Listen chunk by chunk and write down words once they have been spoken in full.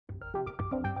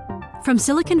From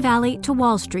Silicon Valley to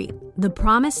Wall Street, the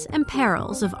promise and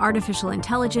perils of artificial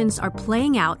intelligence are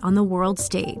playing out on the world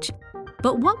stage.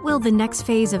 But what will the next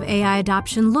phase of AI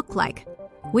adoption look like?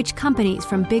 Which companies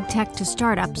from big tech to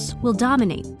startups will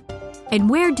dominate? And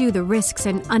where do the risks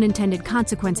and unintended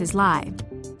consequences lie?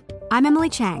 I'm Emily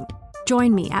Chang.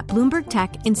 Join me at Bloomberg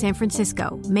Tech in San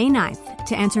Francisco, May 9th,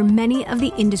 to answer many of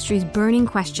the industry's burning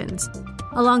questions,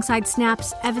 alongside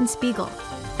Snap's Evan Spiegel,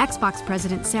 Xbox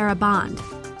President Sarah Bond,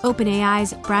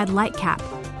 OpenAI's Brad Lightcap,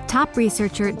 top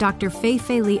researcher Dr.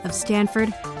 Fei-Fei Li of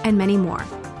Stanford, and many more.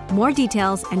 More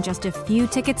details and just a few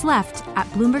tickets left at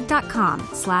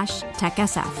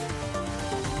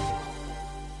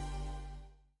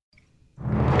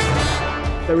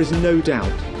Bloomberg.com/TechSF. There is no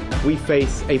doubt we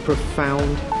face a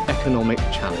profound economic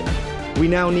challenge. We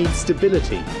now need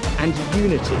stability and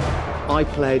unity. I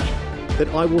pledge that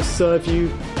I will serve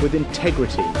you with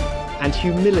integrity and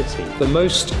humility. The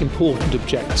most important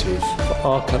objective for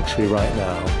our country right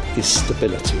now is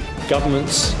stability.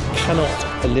 Governments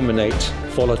cannot eliminate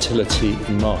volatility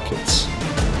in markets.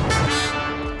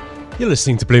 You're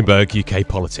listening to Bloomberg UK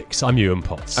Politics. I'm Ewan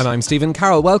Potts. And I'm Stephen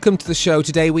Carroll. Welcome to the show.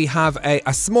 Today we have a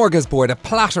smorgasbord, a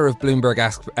platter of Bloomberg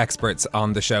experts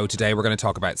on the show today. We're going to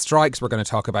talk about strikes, we're going to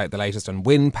talk about the latest on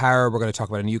wind power, we're going to talk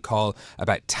about a new call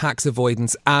about tax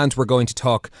avoidance, and we're going to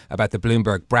talk about the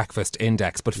Bloomberg Breakfast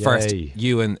Index. But first,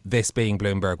 Ewan, this being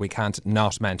Bloomberg, we can't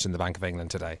not mention the Bank of England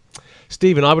today.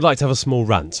 Stephen, I would like to have a small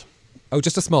rant. Oh,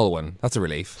 just a small one. That's a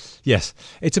relief. Yes.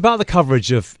 It's about the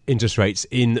coverage of interest rates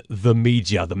in the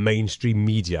media, the mainstream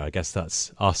media. I guess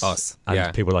that's us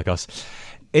and people like us.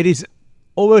 It is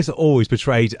almost always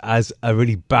portrayed as a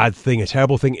really bad thing, a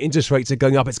terrible thing. Interest rates are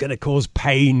going up. It's going to cause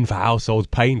pain for households,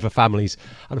 pain for families.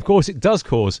 And of course, it does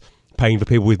cause pain for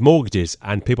people with mortgages.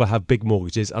 And people have big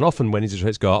mortgages. And often when interest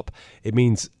rates go up, it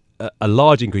means a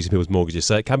large increase in people's mortgages.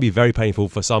 So it can be very painful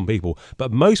for some people.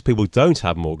 But most people don't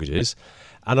have mortgages.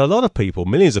 And a lot of people,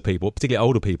 millions of people, particularly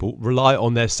older people, rely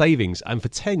on their savings. And for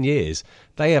 10 years,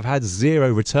 they have had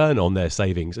zero return on their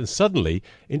savings. And suddenly,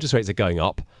 interest rates are going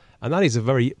up. And that is a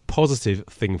very positive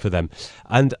thing for them.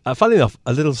 And funnily enough,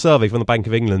 a little survey from the Bank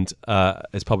of England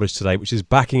is published today, which is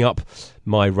backing up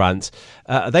my rant.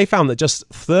 They found that just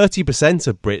 30%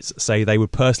 of Brits say they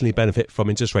would personally benefit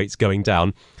from interest rates going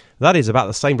down. That is about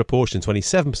the same proportion,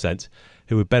 27%,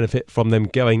 who would benefit from them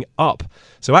going up.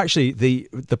 So actually, the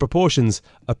proportions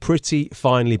are pretty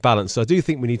finely balanced. So I do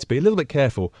think we need to be a little bit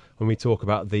careful when we talk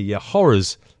about the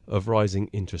horrors of rising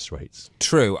interest rates.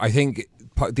 True. I think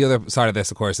the other side of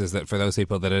this, of course, is that for those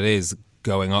people that it is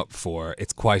going up for,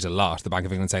 it's quite a lot. The Bank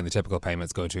of England saying the typical payment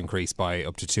is going to increase by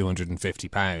up to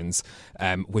 £250,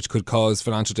 which could cause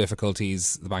financial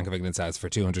difficulties, the Bank of England says, for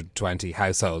 220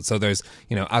 households. So there's,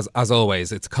 as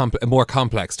always, it's a more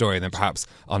complex story than perhaps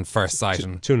on first sight.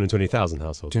 220,000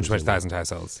 households. 220,000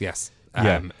 households, yes.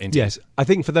 Yes, I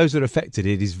think for those that are affected,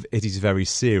 it is very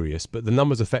serious. But the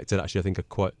numbers affected, actually, I think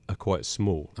are quite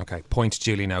small. Okay, point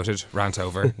duly noted. Rant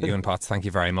over. Ewan Potts, thank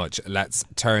you very much. Let's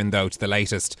turn though to the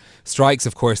latest strikes.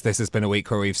 Of course, this has been a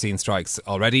week where we've seen strikes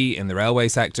already in the railway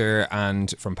sector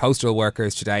and from postal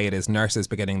workers. Today, it is nurses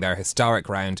beginning their historic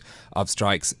round of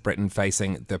strikes. Britain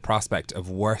facing the prospect of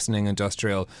worsening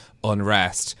industrial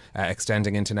unrest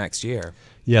extending into next year.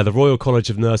 Yeah, the Royal College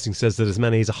of Nursing says that as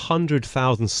many as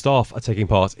 100,000 staff are taking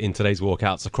part in today's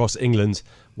walkouts across England,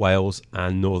 Wales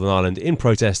and Northern Ireland in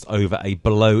protest over a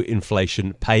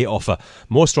below-inflation pay offer.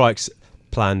 More strikes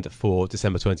planned for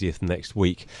December 20th next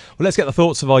week. Well, let's get the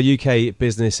thoughts of our UK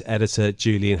business editor,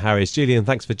 Julian Harris. Julian,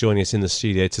 thanks for joining us in the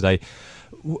studio today.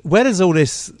 Where does all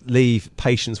this leave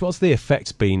patients? What's the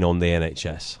effect been on the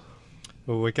NHS?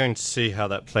 Well, we're going to see how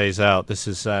that plays out. This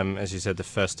is, as you said, the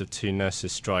first of two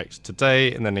nurses' strikes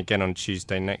today and then again on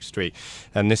Tuesday next week.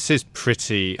 And this is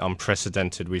pretty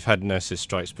unprecedented. We've had nurses'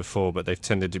 strikes before, but they've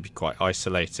tended to be quite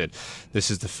isolated.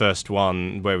 This is the first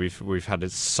one where we've had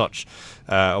such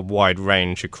a wide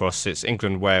range across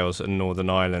England, Wales and Northern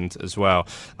Ireland as well.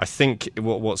 I think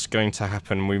what's going to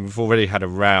happen, we've already had a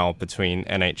row between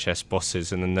NHS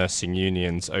bosses and the nursing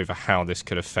unions over how this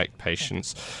could affect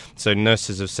patients. So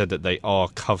nurses have said that they are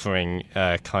covering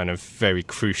kind of very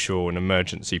crucial and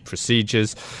emergency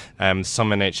procedures. Some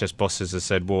NHS bosses have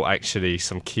said, well, actually,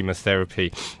 some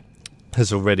chemotherapy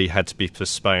has already had to be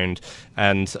postponed.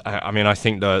 And I mean, I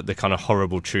think the kind of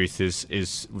horrible truth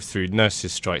is through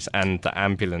nurses' strikes and the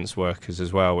ambulance workers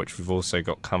as well, which we've also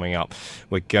got coming up,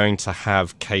 we're going to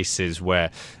have cases where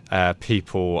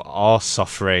people are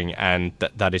suffering, and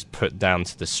that is put down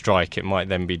to the strike. It might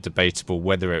then be debatable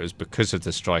whether it was because of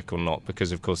the strike or not,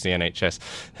 because of course the NHS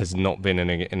has not been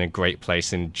in a great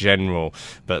place in general.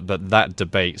 But that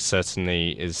debate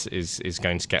certainly is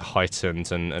going to get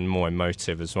heightened and more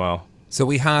emotive as well. So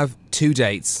we have 2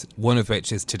 dates, one of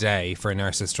which is today for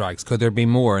nurses' strikes. Could there be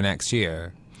more next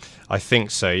year? I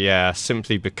think so, yeah,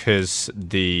 simply because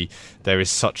there is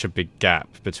such a big gap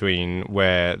between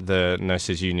where the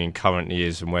nurses' union currently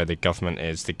is and where the government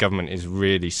is. The government is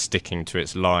really sticking to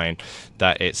its line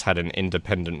that it's had an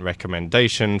independent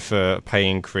recommendation for a pay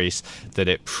increase, that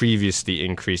it previously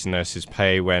increased nurses'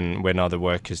 pay when other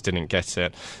workers didn't get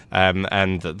it,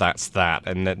 and that's that,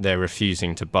 and that they're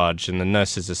refusing to budge. And the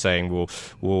nurses are saying,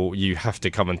 well, you have to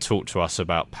come and talk to us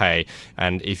about pay,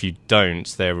 and if you don't,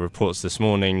 there are reports this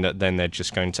morning that then they're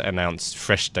just going to announce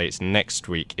fresh dates next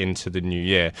week into the new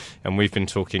year. And we've been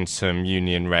talking to some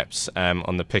union reps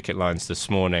on the picket lines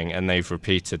this morning, and they've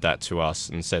repeated that to us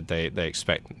and said they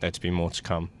expect there to be more to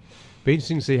come. Be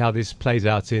interesting to see how this plays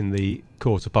out in the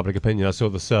court of public opinion. I saw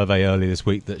the survey earlier this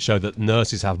week that showed that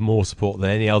nurses have more support than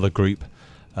any other group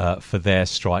for their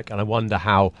strike, and I wonder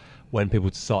how, when people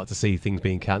start to see things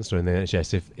being cancelled in the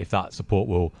NHS, if that support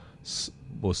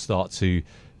will start to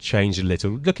change a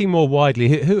little. Looking more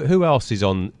widely, who else is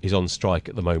on strike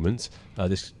at the moment?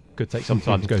 This could take some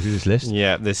time to go through this list.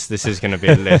 Yeah, this is going to be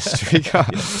a list.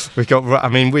 we got. I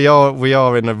mean, we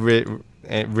are in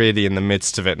a really in the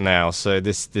midst of it now. So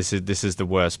this is the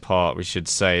worst part, we should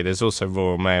say. There's also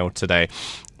Royal Mail today.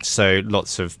 So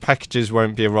lots of packages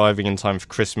won't be arriving in time for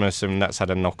Christmas, and that's had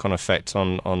a knock-on effect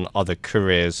on other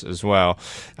couriers as well.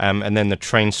 And then the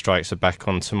train strikes are back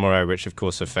on tomorrow, which of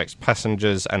course affects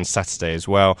passengers, and Saturday as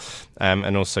well,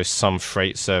 and also some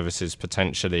freight services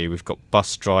potentially. We've got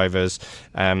bus drivers,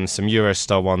 some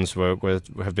Eurostar ones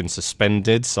have been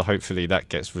suspended, so hopefully that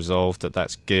gets resolved.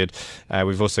 That's good.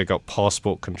 We've also got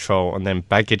passport control, and then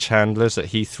baggage handlers at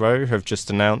Heathrow have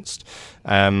just announced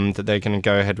that they're going to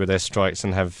go ahead with their strikes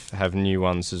and have new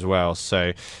ones as well.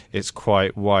 So it's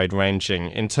quite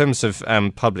wide-ranging. In terms of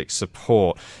public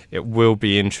support, it will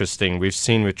be interesting. We've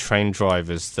seen with train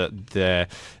drivers that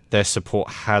their support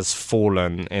has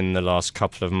fallen in the last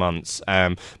couple of months.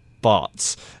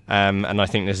 But, and I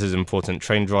think this is important,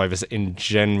 train drivers in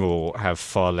general have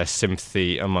far less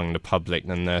sympathy among the public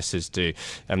than nurses do.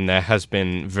 And there has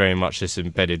been very much this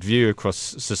embedded view across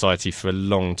society for a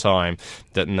long time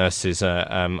that nurses are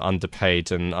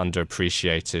underpaid and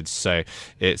underappreciated. So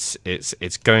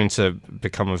it's going to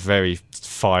become a very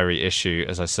fiery issue,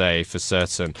 as I say, for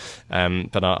certain.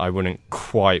 But I wouldn't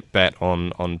quite bet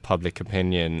on public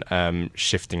opinion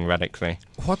shifting radically.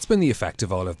 What's been the effect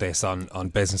of all of this on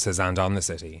businesses and on the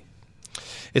city?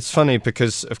 It's funny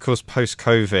because, of course,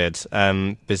 post-COVID,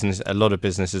 a lot of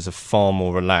businesses are far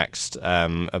more relaxed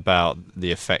about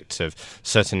the effect of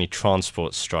certainly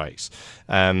transport strikes.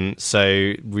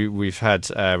 So we've had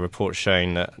reports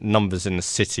showing that numbers in the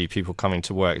city, people coming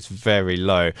to work, is very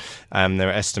low. There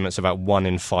are estimates about 1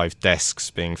 in 5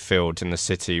 desks being filled in the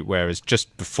city, whereas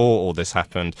just before all this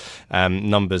happened,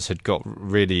 numbers had got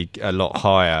really a lot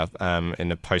higher in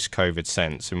a post-COVID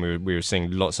sense, and we were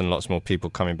seeing lots and lots more people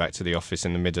coming back to the office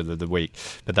in the middle of the week.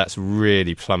 But that's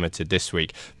really plummeted this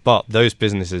week. But those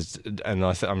businesses, and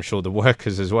I'm sure the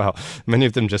workers as well, many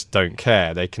of them just don't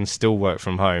care. They can still work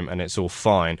from home, and it's all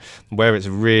fine. Where it's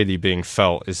really being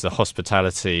felt is the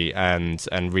hospitality and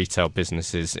retail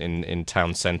businesses in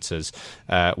town centres,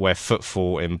 where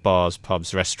footfall in bars,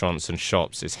 pubs, restaurants and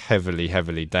shops is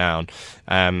heavily down,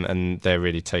 and they're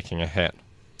really taking a hit.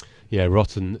 Yeah,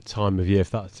 rotten time of year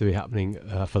if that's to be happening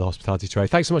for the hospitality trade.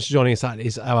 Thanks so much for joining us. That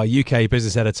is our UK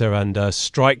business editor and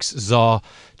strikes czar,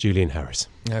 Julian Harris.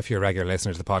 Now, if you're a regular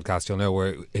listener to the podcast, you'll know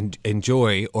we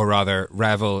enjoy, or rather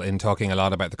revel in, talking a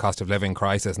lot about the cost of living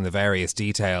crisis and the various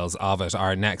details of it.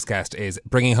 Our next guest is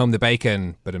bringing home the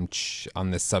bacon, but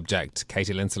on this subject.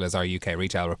 Katie Linsell is our UK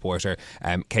retail reporter.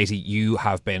 Katie, you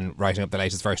have been writing up the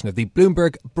latest version of the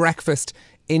Bloomberg Breakfast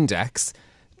Index.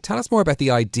 Tell us more about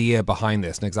the idea behind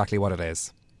this and exactly what it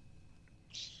is.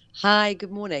 Hi,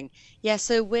 good morning. Yeah,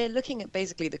 so we're looking at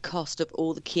basically the cost of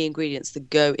all the key ingredients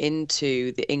that go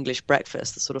into the English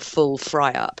breakfast, the sort of full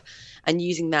fry-up, and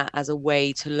using that as a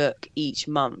way to look each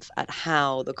month at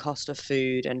how the cost of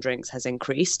food and drinks has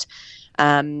increased.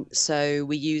 So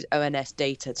we use ONS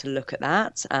data to look at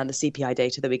that, and the CPI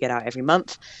data that we get out every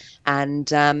month.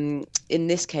 And in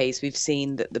this case, we've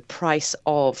seen that the price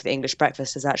of the English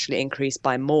breakfast has actually increased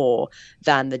by more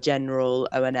than the general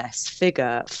ONS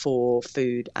figure for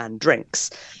food and drinks.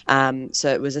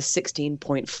 So it was a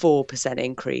 16.4%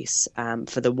 increase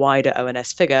for the wider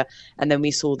ONS figure. And then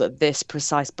we saw that this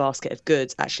precise basket of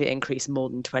goods actually increased more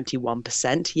than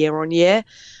 21% year on year.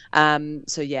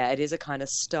 So yeah, it is a kind of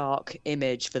stark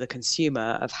image for the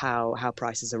consumer of how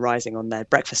prices are rising on their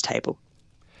breakfast table.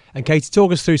 And Katie,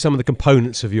 talk us through some of the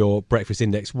components of your breakfast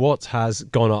index. What has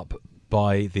gone up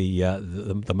by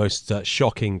the most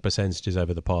shocking percentages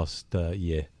over the past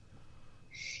year?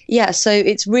 Yeah, so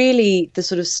it's really the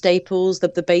sort of staples,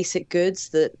 the basic goods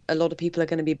that a lot of people are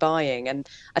going to be buying. And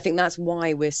I think that's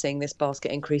why we're seeing this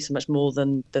basket increase so much more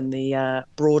than the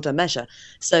broader measure.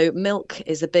 So milk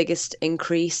is the biggest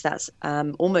increase. That's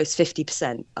almost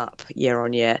 50% up year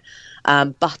on year.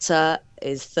 Butter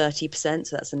is 30%,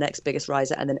 so that's the next biggest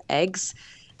riser. And then eggs.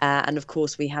 And of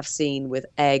course, we have seen with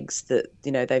eggs that,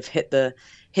 they've hit the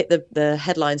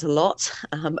headlines a lot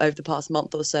over the past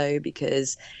month or so,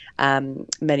 because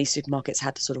many supermarkets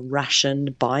had to sort of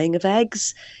ration buying of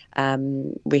eggs.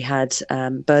 We had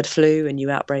bird flu, a new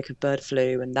outbreak of bird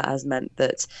flu, and that has meant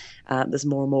that there's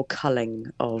more and more culling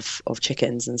of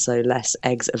chickens, and so less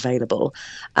eggs available.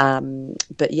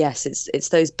 But yes, it's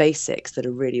those basics that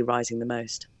are really rising the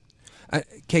most.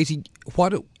 Katie,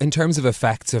 what in terms of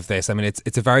effects of this? I mean,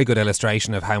 it's a very good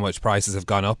illustration of how much prices have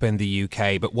gone up in the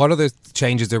UK. But what other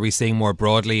changes are we seeing more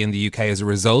broadly in the UK as a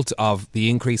result of the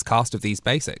increased cost of these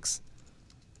basics?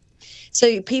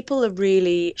 So people are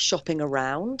really shopping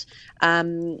around.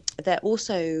 They're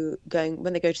also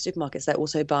when they go to supermarkets, they're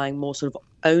also buying more sort of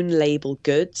own label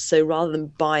goods. So rather than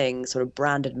buying sort of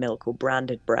branded milk or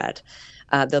branded bread,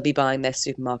 they'll be buying their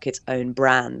supermarket's own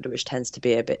brand, which tends to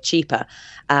be a bit cheaper.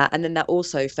 And then that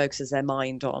also focuses their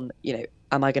mind on,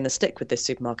 am I going to stick with this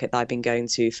supermarket that I've been going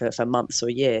to for months or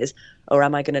years, or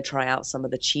am I going to try out some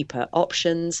of the cheaper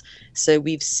options? So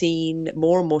we've seen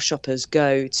more and more shoppers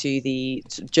go to the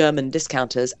German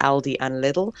discounters, Aldi and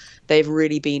Lidl. They've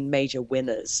really been major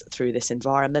winners through this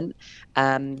environment.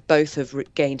 Both have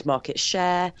gained market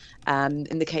share.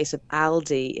 In the case of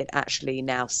Aldi, it actually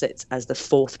now sits as the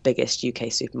fourth biggest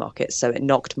UK supermarket. So it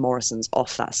knocked Morrison's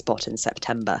off that spot in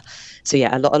September. So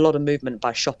yeah, a lot of movement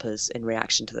by shoppers in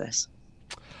reaction to this.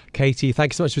 Katie,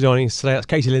 thank you so much for joining us today. That's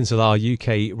Katie Lindsell, our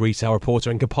UK retail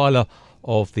reporter and compiler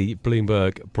of the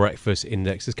Bloomberg Breakfast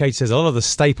Index. As Katie says, a lot of the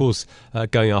staples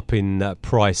going up in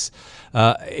price.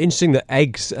 Interesting that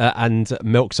eggs and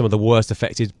milk, some of the worst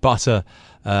affected, butter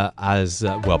as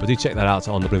well. But do check that out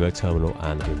on the Bloomberg Terminal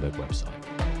and the Bloomberg website.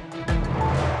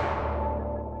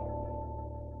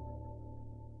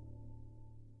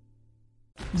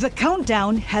 The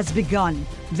countdown has begun.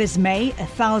 This May,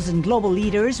 1,000 global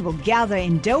leaders will gather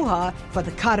in Doha for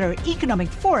the Qatar Economic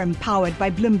Forum powered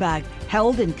by Bloomberg,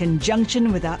 held in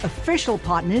conjunction with our official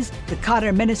partners, the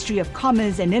Qatar Ministry of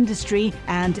Commerce and Industry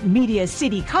and Media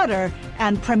City Qatar,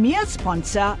 and premier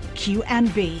sponsor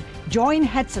QNB. Join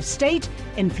heads of state,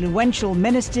 influential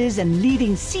ministers and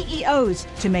leading CEOs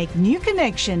to make new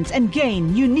connections and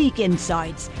gain unique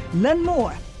insights. Learn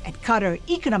more at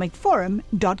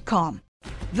QatarEconomicForum.com.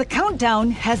 The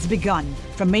countdown has begun.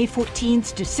 From May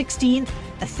 14th to 16th,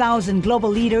 1,000 global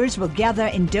leaders will gather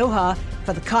in Doha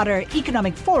for the Qatar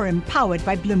Economic Forum powered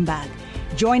by Bloomberg.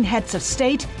 Join heads of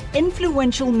state,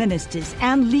 influential ministers,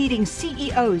 and leading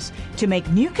CEOs to make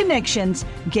new connections,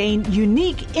 gain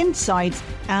unique insights,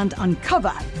 and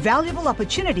uncover valuable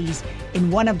opportunities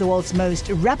in one of the world's most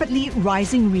rapidly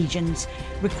rising regions.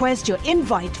 Request your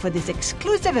invite for this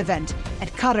exclusive event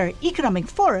at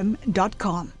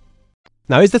QatarEconomicForum.com.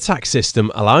 Now, is the tax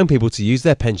system allowing people to use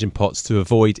their pension pots to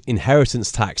avoid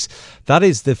inheritance tax? That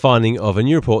is the finding of a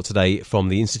new report today from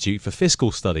the Institute for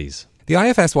Fiscal Studies. The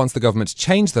IFS wants the government to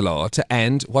change the law to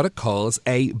end what it calls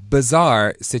a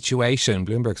bizarre situation.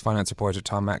 Bloomberg's finance reporter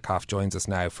Tom Metcalf joins us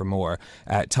now for more.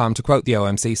 Tom, to quote the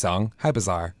OMC song, how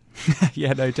bizarre?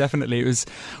 Yeah, no, definitely. It was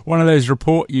one of those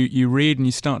reports you read and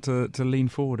you start to lean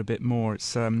forward a bit more. It's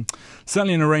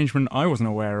certainly an arrangement I wasn't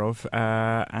aware of,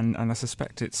 and I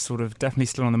suspect it's sort of definitely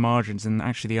still on the margins. And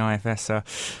actually, the IFS are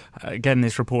getting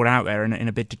this report out there in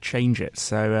a bid to change it.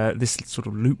 So this sort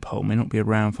of loophole may not be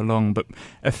around for long, but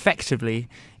effectively,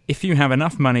 if you have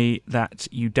enough money that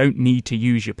you don't need to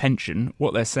use your pension,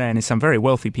 what they're saying is some very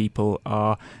wealthy people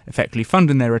are effectively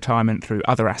funding their retirement through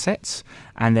other assets,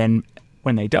 and then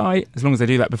when they die, as long as they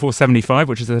do that before 75,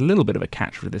 which is a little bit of a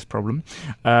catch with this problem,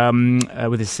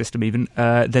 with this system even,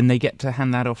 then they get to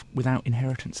hand that off without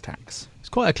inheritance tax. It's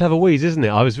quite a clever wheeze, isn't it?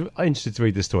 I was interested to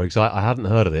read this story because I hadn't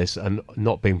heard of this, and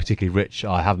not being particularly rich,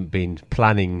 I haven't been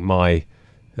planning my,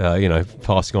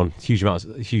 passing on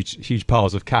huge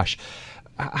piles of cash.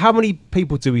 How many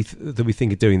people do we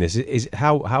think are doing this?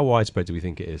 How widespread do we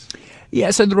think it is? Yeah,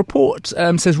 so the report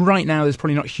says right now there's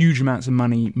probably not huge amounts of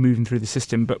money moving through the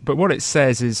system, but what it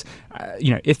says is,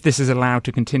 if this is allowed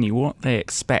to continue, what they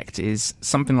expect is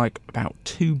something like about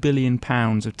 £2 billion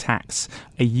of tax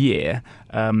a year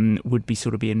would be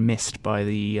sort of being missed by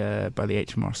the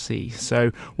HMRC.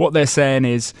 So what they're saying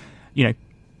is,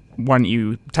 why don't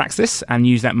you tax this and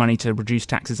use that money to reduce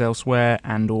taxes elsewhere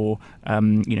and or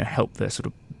help the sort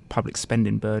of public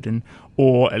spending burden,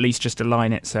 or at least just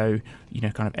align it so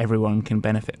kind of everyone can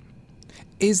benefit.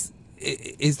 Is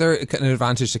there an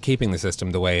advantage to keeping the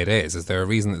system the way it is? Is there a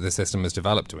reason that the system is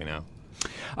developed, do we know?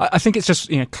 I think it's just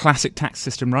classic tax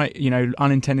system, right?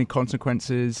 Unintended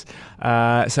consequences.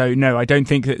 So no, I don't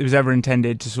think that it was ever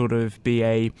intended to sort of be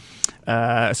a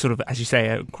sort of, as you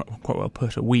say, quite well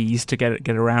put, a wheeze to get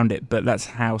around it. But that's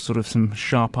how sort of some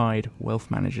sharp-eyed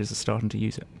wealth managers are starting to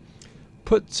use it.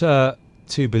 Put £2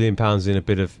 billion in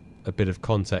a bit of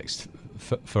context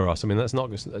for us. I mean,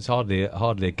 it's hardly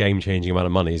a game-changing amount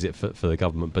of money, is it, for the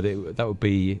government? But it would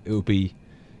be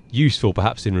useful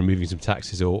perhaps in removing some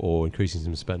taxes or increasing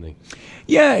some spending.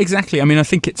 Yeah, exactly. I mean, I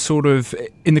think it's sort of,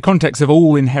 in the context of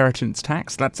all inheritance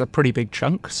tax, that's a pretty big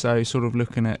chunk. So sort of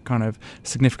looking at kind of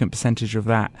significant percentage of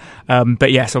that.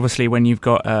 But yes, obviously when you've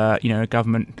got, a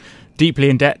government deeply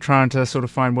in debt trying to sort of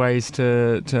find ways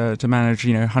to manage,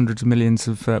 hundreds of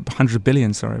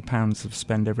billions pounds of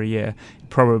spend every year, it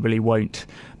probably won't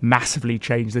massively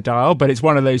change the dial, but it's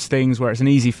one of those things where it's an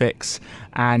easy fix,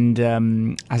 and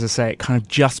as I say, it kind of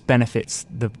just benefits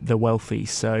the wealthy.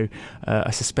 So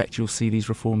I suspect you'll see these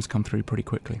reforms come through pretty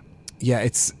quickly. Yeah,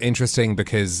 it's interesting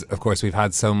because, of course, we've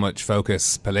had so much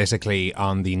focus politically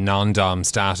on the non-dom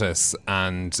status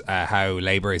and how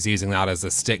Labour is using that as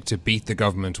a stick to beat the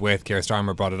government with. Keir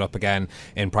Starmer brought it up again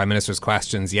in Prime Minister's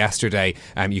questions yesterday.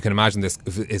 You can imagine this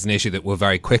is an issue that will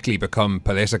very quickly become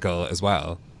political as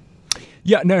well.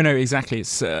 Yeah, no, exactly.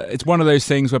 It's one of those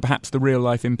things where perhaps the real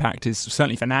life impact is,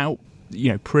 certainly for now,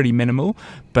 pretty minimal,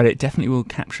 but it definitely will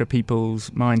capture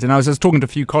people's minds. And I was talking to a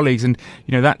few colleagues, and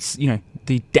that's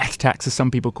the death tax, as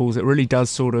some people call it, really does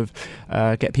sort of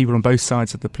get people on both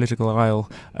sides of the political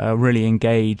aisle really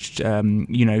engaged.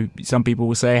 Some people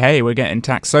will say, hey, we're getting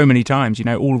taxed so many times,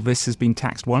 all of this has been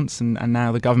taxed once, and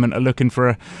now the government are looking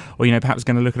for perhaps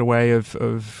going to look at a way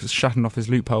of shutting off this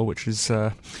loophole, which is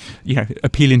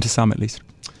appealing to some at least.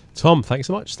 Tom, thanks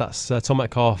so much. That's Tom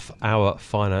Metcalfe, our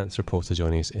finance reporter,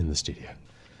 joining us in the studio.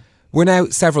 We're now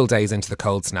several days into the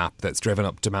cold snap that's driven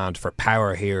up demand for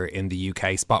power here in the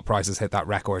UK. Spot prices hit that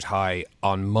record high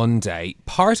on Monday.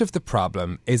 Part of the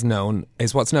problem is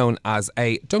what's known as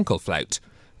a Dunkelflaut,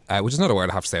 which is not a word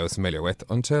I have to say I was familiar with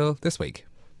until this week.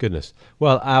 Goodness.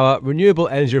 Well, our renewable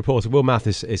energy reporter, Will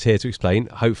Mathis, is here to explain,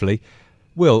 hopefully.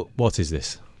 Will, what is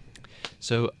this?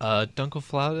 So,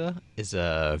 Dunkelflaute is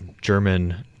a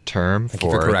German term Thank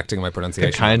you for correcting my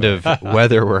pronunciation. The kind of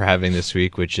weather we're having this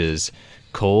week, which is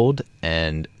cold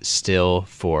and still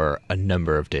for a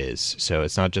number of days. So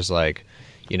it's not just like,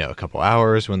 a couple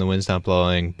hours when the wind's not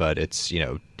blowing, but it's,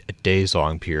 a days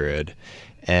long period.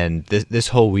 And this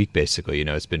whole week, basically,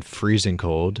 it's been freezing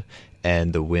cold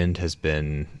and the wind has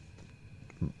been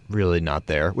really not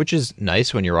there, which is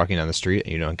nice when you're walking down the street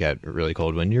and you don't get really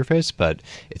cold wind in your face, but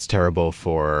it's terrible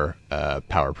for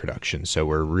power production. So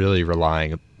we're really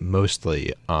relying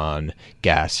mostly on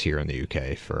gas here in the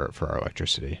UK for our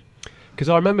electricity. Because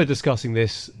I remember discussing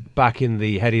this back in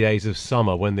the heady days of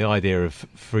summer when the idea of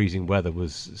freezing weather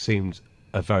seemed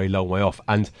a very long way off.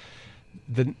 And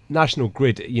the National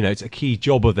Grid, it's a key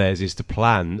job of theirs is to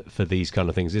plan for these kind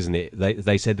of things, isn't it?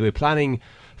 They said they were planning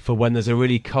for when there's a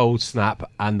really cold snap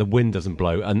and the wind doesn't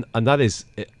blow. And that is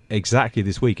exactly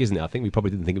this week, isn't it? I think we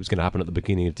probably didn't think it was going to happen at the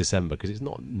beginning of December because it's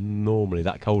not normally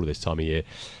that cold at this time of year.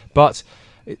 But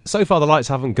so far the lights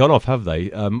haven't gone off, have they?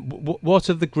 What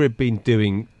have the Grid been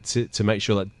doing to make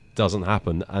sure that doesn't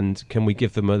happen? And can we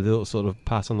give them a little sort of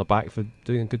pat on the back for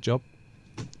doing a good job?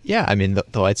 Yeah, I mean,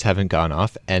 the lights haven't gone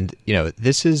off. And,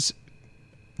 this is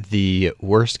the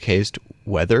worst case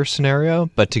weather scenario,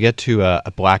 but to get to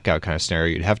a blackout kind of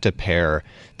scenario, you'd have to pair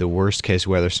the worst case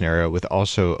weather scenario with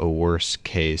also a worst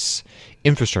case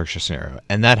infrastructure scenario,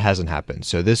 and that hasn't happened.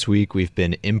 So this week we've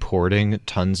been importing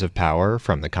tons of power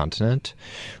from the continent,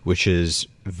 which is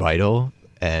vital,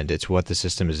 and it's what the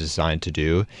system is designed to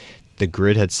do. the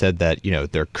grid had said that,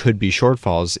 there could be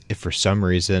shortfalls if for some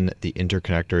reason the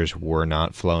interconnectors were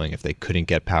not flowing, if they couldn't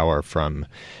get power from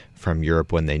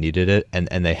Europe when they needed it,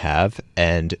 and they have.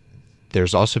 And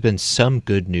there's also been some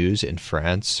good news in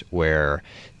France where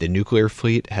the nuclear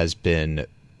fleet has been,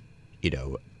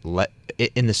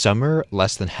 in the summer,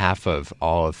 less than half of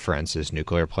all of France's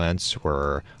nuclear plants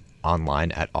were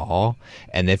online at all,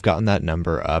 and they've gotten that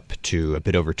number up to a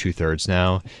bit over 2/3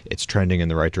 now. It's trending in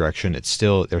the right direction.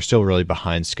 They're still really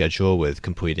behind schedule with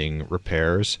completing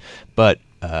repairs, but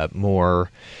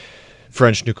more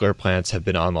French nuclear plants have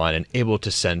been online and able to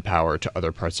send power to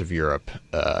other parts of Europe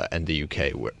and the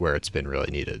UK where it's been really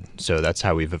needed. So that's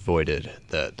how we've avoided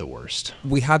the worst.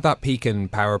 We had that peak in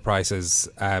power prices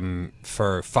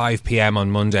for 5 p.m.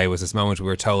 on Monday was this moment we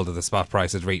were told that the spot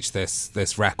price had reached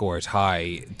this record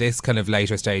high. This kind of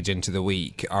later stage into the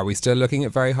week, are we still looking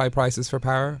at very high prices for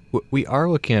power? We are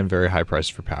looking at very high prices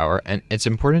for power, and it's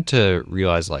important to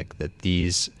realize that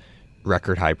these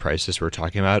record high prices we're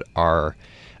talking about are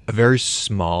a very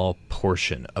small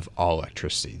portion of all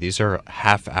electricity. These are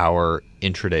half-hour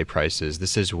intraday prices.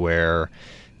 This is where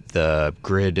the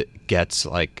grid gets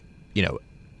the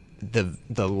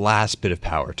last bit of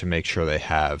power to make sure they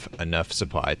have enough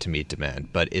supply to meet demand.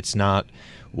 But it's not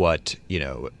what,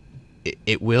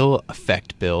 it will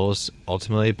affect bills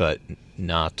ultimately, but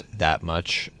not that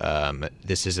much.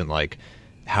 This isn't like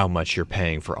how much you're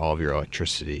paying for all of your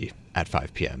electricity at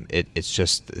 5 p.m. It's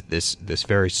just this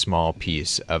very small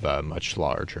piece of a much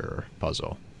larger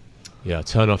puzzle. Yeah,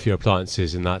 turn off your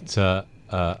appliances in that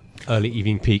early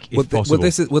evening peak if possible.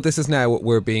 This is now what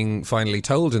we're being finally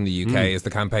told in the UK is the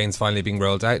campaign's finally being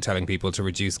rolled out telling people to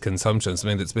reduce consumption,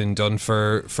 something that's been done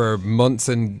for months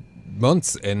and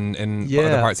months in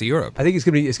other parts of Europe. I think it's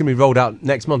going to be rolled out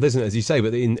next month, isn't it, as you say?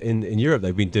 But in Europe,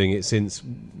 they've been doing it since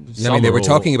summer. They were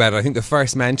talking about it. I think the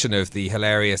first mention of the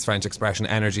hilarious French expression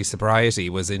 "energy sobriety"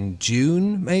 was in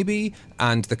June, maybe,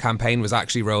 and the campaign was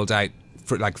actually rolled out.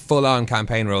 Full-on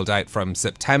campaign rolled out from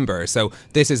September. So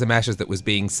this is a message that was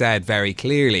being said very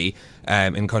clearly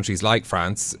in countries like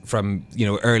France from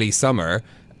early summer.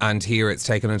 And here it's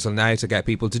taken until now to get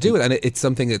people to do it. And it's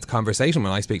something that's conversation.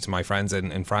 When I speak to my friends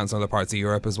in France and other parts of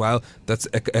Europe as well, that's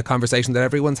a conversation that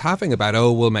everyone's having about,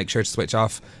 we'll make sure to switch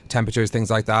off temperatures,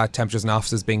 things like that. Temperatures in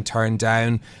offices being turned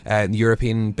down.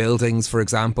 European buildings, for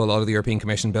example, a lot of the European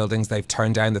Commission buildings, they've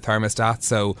turned down the thermostat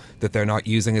so that they're not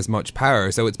using as much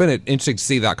power. So it's been interesting to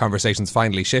see that conversation's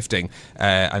finally shifting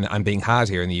and being had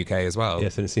here in the UK as well.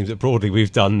 Yes, and it seems that broadly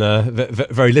we've done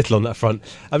very little on that front.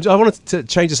 I wanted to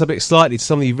change the subject slightly to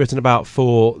something you've written about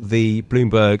for the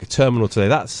Bloomberg terminal today.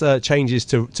 That's changes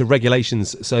to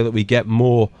regulations so that we get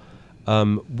more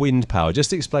wind power.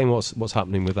 Just to explain what's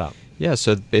happening with that. Yeah,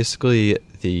 so basically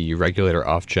the regulator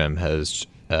Ofgem has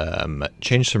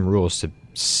changed some rules to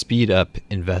speed up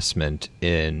investment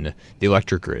in the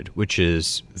electric grid, which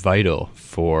is vital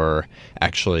for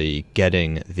actually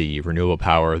getting the renewable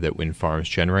power that wind farms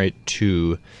generate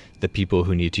to the people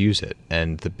who need to use it.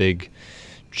 And the big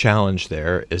challenge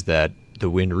there is that the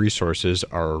wind resources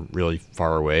are really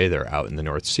far away. They're out in the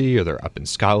North Sea or they're up in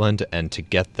Scotland, and to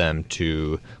get them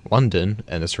to London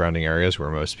and the surrounding areas where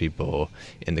most people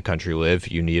in the country live,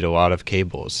 you need a lot of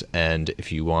cables. And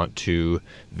if you want to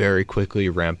very quickly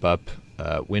ramp up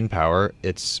wind power,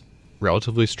 it's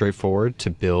relatively straightforward to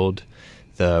build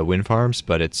the wind farms,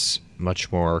 but it's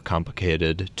much more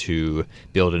complicated to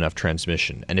build enough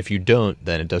transmission. And if you don't,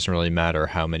 then it doesn't really matter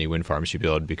how many wind farms you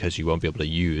build because you won't be able to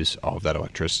use all of that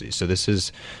electricity. So this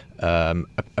is a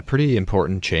pretty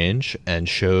important change and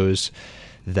shows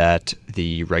that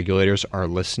the regulators are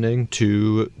listening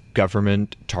to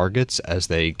government targets as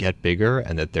they get bigger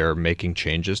and that they're making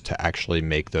changes to actually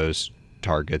make those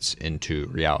targets into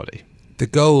reality. The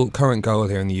current goal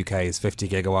here in the UK is 50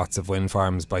 gigawatts of wind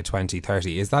farms by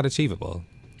 2030. Is that achievable?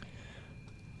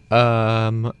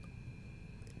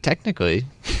 Technically.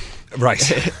 Right.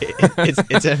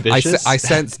 it's ambitious. I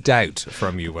sense doubt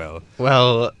from you, Will.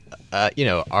 Well,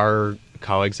 our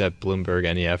colleagues at Bloomberg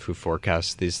NEF who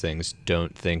forecast these things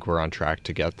don't think we're on track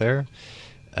to get there.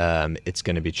 It's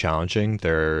going to be challenging.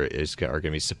 There are going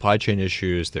to be supply chain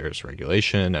issues. There's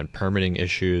regulation and permitting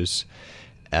issues.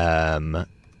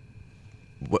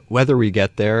 Whether we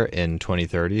get there in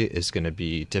 2030 is going to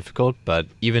be difficult, but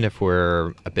even if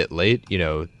we're a bit late,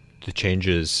 the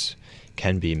changes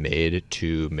can be made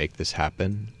to make this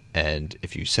happen. And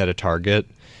if you set a target,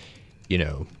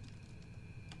 even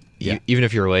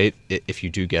if you're late, if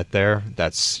you do get there,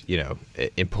 that's,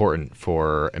 important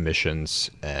for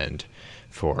emissions and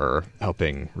for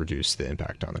helping reduce the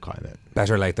impact on the climate.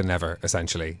 Better late than never,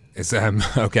 essentially. It's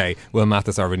okay. Will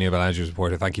Mathis, our renewable energy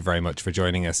reporter, thank you very much for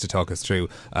joining us to talk us through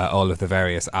all of the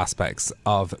various aspects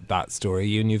of that story.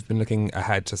 You've been looking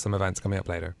ahead to some events coming up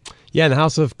later. Yeah, in the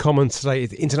House of Commons today,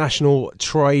 international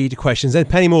trade questions. Then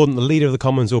Penny Mordaunt, the Leader of the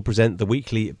Commons, will present the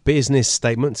weekly business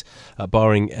statement,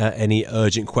 barring any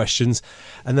urgent questions.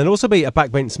 And then also be a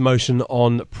backbench motion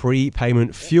on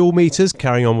prepayment fuel meters,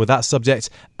 carrying on with that subject.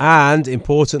 And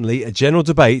importantly, a general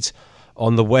debate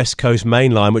on the West Coast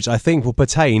Main Line, which I think will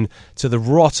pertain to the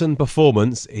rotten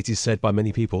performance, it is said by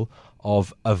many people,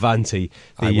 of Avanti.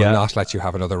 I will not let you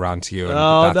have another rant to you.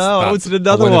 I wanted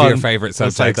another one. One of your favourite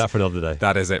subjects. I'll save that for another day.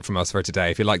 That is it from us for today.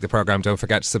 If you like the programme, don't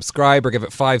forget to subscribe or give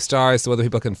it 5 stars so other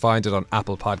people can find it on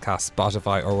Apple Podcasts,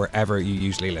 Spotify or wherever you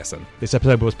usually listen. This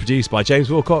episode was produced by James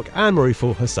Wilcock and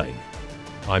Mariful Hussain.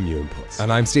 I'm Ewan Putz.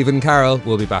 And I'm Stephen Carroll.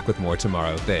 We'll be back with more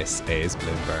tomorrow. This is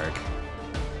Bloomberg.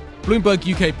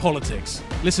 Bloomberg UK Politics.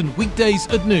 Listen weekdays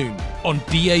at noon on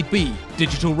DAB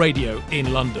Digital Radio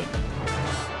in London.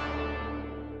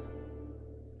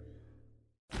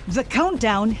 The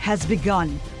countdown has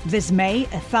begun. This May,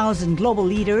 1,000 global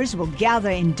leaders will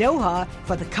gather in Doha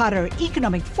for the Qatar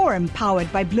Economic Forum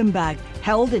powered by Bloomberg,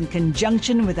 held in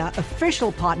conjunction with our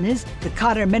official partners, the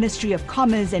Qatar Ministry of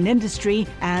Commerce and Industry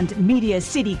and Media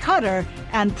City Qatar,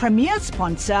 and premier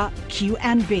sponsor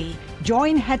QNB.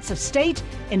 Join heads of state,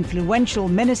 influential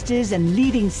ministers and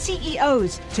leading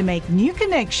CEOs to make new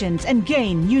connections and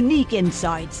gain unique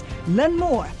insights. Learn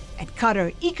more at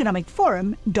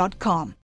QatarEconomicForum.com.